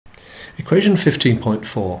Equation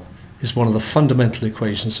 15.4 is one of the fundamental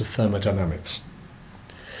equations of thermodynamics.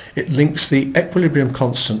 It links the equilibrium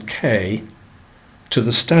constant K to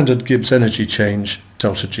the standard Gibbs energy change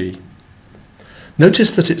delta G.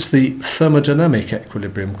 Notice that it's the thermodynamic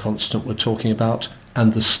equilibrium constant we're talking about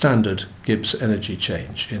and the standard Gibbs energy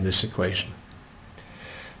change in this equation.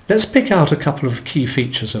 Let's pick out a couple of key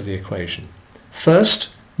features of the equation. First,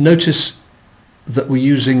 notice that we're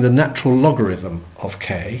using the natural logarithm of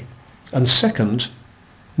K, and second,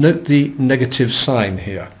 note the negative sign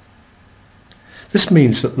here. This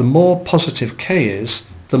means that the more positive K is,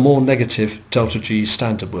 the more negative delta G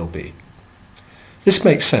standard will be. This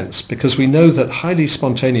makes sense because we know that highly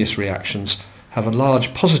spontaneous reactions have a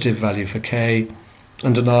large positive value for K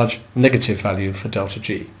and a large negative value for delta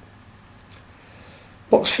G.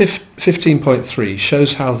 Box 15.3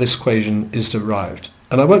 shows how this equation is derived,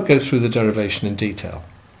 and I won't go through the derivation in detail,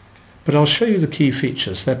 but I'll show you the key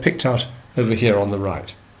features. They're picked out over here on the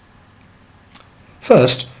right.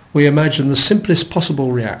 First, we imagine the simplest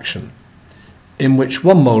possible reaction in which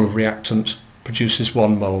 1 mole of reactant produces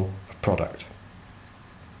 1 mole of product.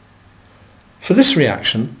 For this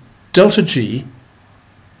reaction, delta G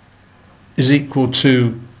is equal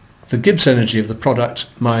to the Gibbs energy of the product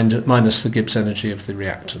minus the Gibbs energy of the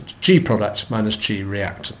reactant. G product minus G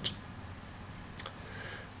reactant.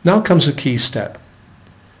 Now comes a key step.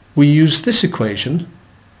 We use this equation,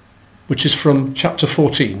 which is from chapter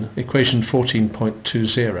 14, equation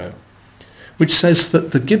 14.20, which says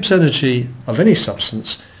that the Gibbs energy of any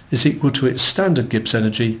substance is equal to its standard Gibbs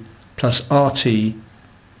energy plus RT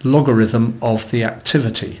logarithm of the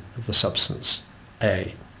activity of the substance,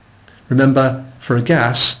 A. Remember, for a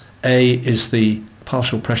gas, A is the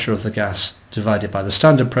partial pressure of the gas divided by the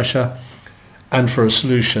standard pressure, and for a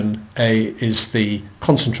solution, A is the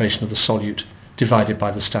concentration of the solute divided by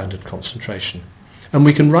the standard concentration. And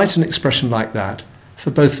we can write an expression like that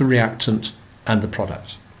for both the reactant and the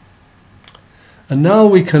product. And now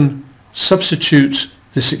we can substitute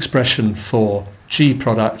this expression for G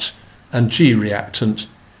product and G reactant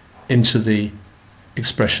into the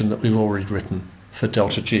expression that we've already written for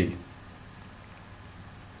delta G.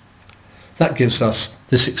 That gives us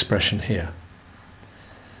this expression here.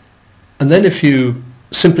 And then if you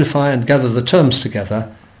simplify and gather the terms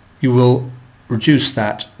together, you will reduce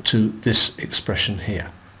that to this expression here.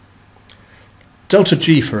 Delta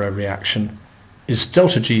G for a reaction is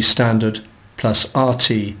delta G standard plus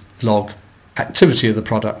RT log activity of the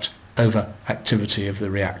product over activity of the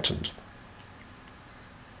reactant.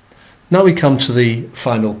 Now we come to the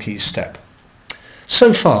final key step.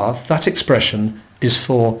 So far, that expression is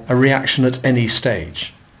for a reaction at any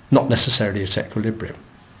stage, not necessarily at equilibrium.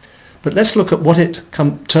 But let's look at what it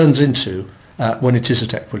turns into when it is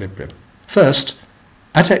at equilibrium. First,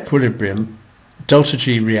 at equilibrium, delta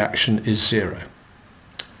G reaction is 0.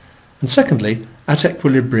 And secondly, at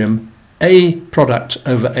equilibrium, A product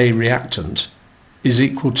over A reactant is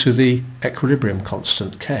equal to the equilibrium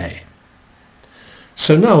constant K.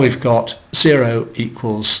 So now we've got 0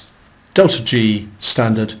 equals delta G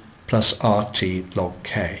standard plus RT log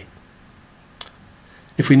K.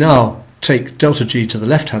 If we now take delta G to the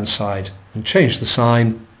left-hand side and change the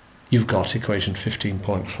sign, you've got equation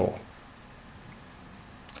 15.4.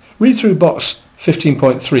 Read through box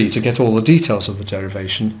 15.3 to get all the details of the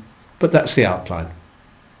derivation, but that's the outline.